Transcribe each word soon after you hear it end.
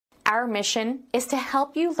Our mission is to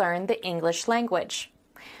help you learn the English language.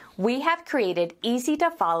 We have created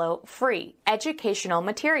easy-to-follow, free educational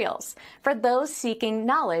materials for those seeking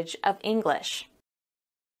knowledge of English.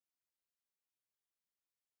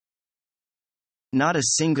 Not a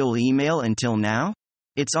single email until now?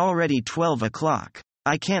 It's already 12 o'clock.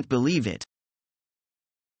 I can't believe it.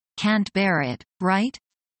 Can't bear it, right?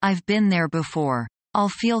 I've been there before. I'll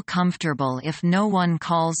feel comfortable if no one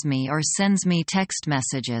calls me or sends me text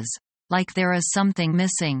messages, like there is something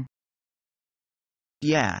missing.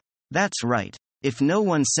 Yeah, that's right. If no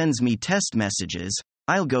one sends me text messages,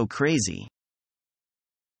 I'll go crazy.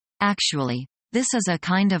 Actually, this is a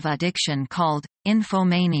kind of addiction called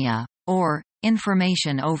infomania, or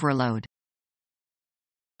information overload.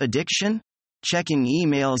 Addiction? Checking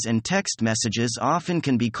emails and text messages often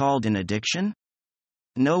can be called an addiction?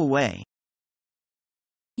 No way.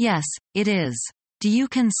 Yes, it is. Do you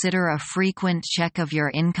consider a frequent check of your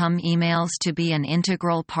income emails to be an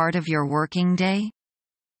integral part of your working day?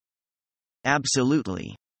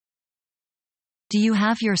 Absolutely. Do you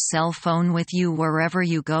have your cell phone with you wherever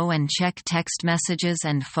you go and check text messages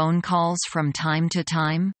and phone calls from time to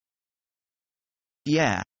time?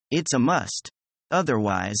 Yeah, it's a must.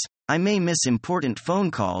 Otherwise, I may miss important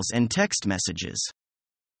phone calls and text messages.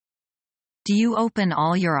 Do you open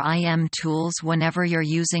all your IM tools whenever you're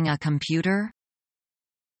using a computer?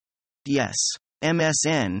 Yes.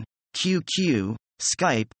 MSN, QQ,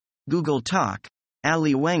 Skype, Google Talk,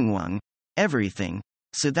 Ali Wangwang, everything,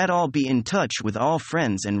 so that I'll be in touch with all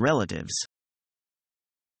friends and relatives.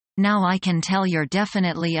 Now I can tell you're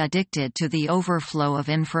definitely addicted to the overflow of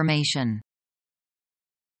information.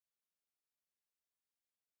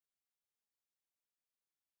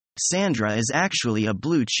 Sandra is actually a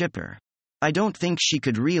blue chipper. I don't think she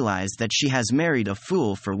could realize that she has married a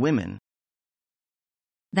fool for women.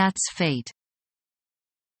 That's fate.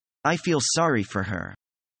 I feel sorry for her.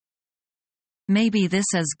 Maybe this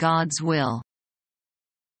is God's will.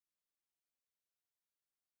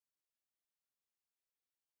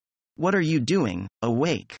 What are you doing,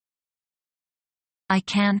 awake? I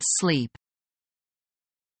can't sleep.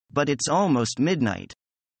 But it's almost midnight.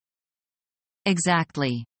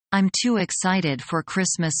 Exactly. I'm too excited for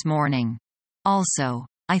Christmas morning. Also,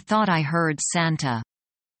 I thought I heard Santa.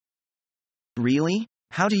 Really?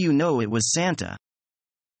 How do you know it was Santa?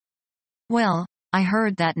 Well, I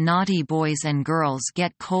heard that naughty boys and girls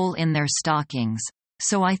get coal in their stockings,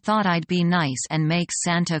 so I thought I'd be nice and make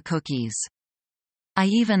Santa cookies. I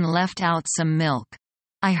even left out some milk.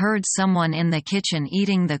 I heard someone in the kitchen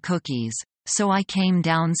eating the cookies, so I came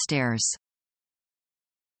downstairs.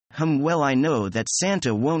 Well, I know that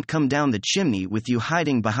Santa won't come down the chimney with you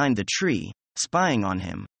hiding behind the tree, spying on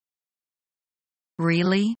him.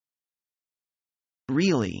 Really?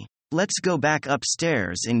 Really. Let's go back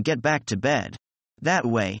upstairs and get back to bed. That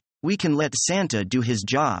way, we can let Santa do his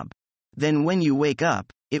job. Then when you wake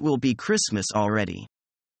up, it will be Christmas already.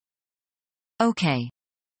 Okay.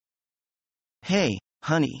 Hey,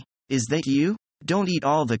 honey, is that you? Don't eat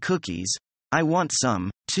all the cookies. I want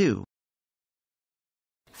some, too.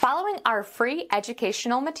 Following our free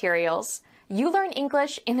educational materials, you learn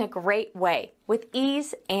English in a great way with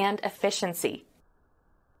ease and efficiency.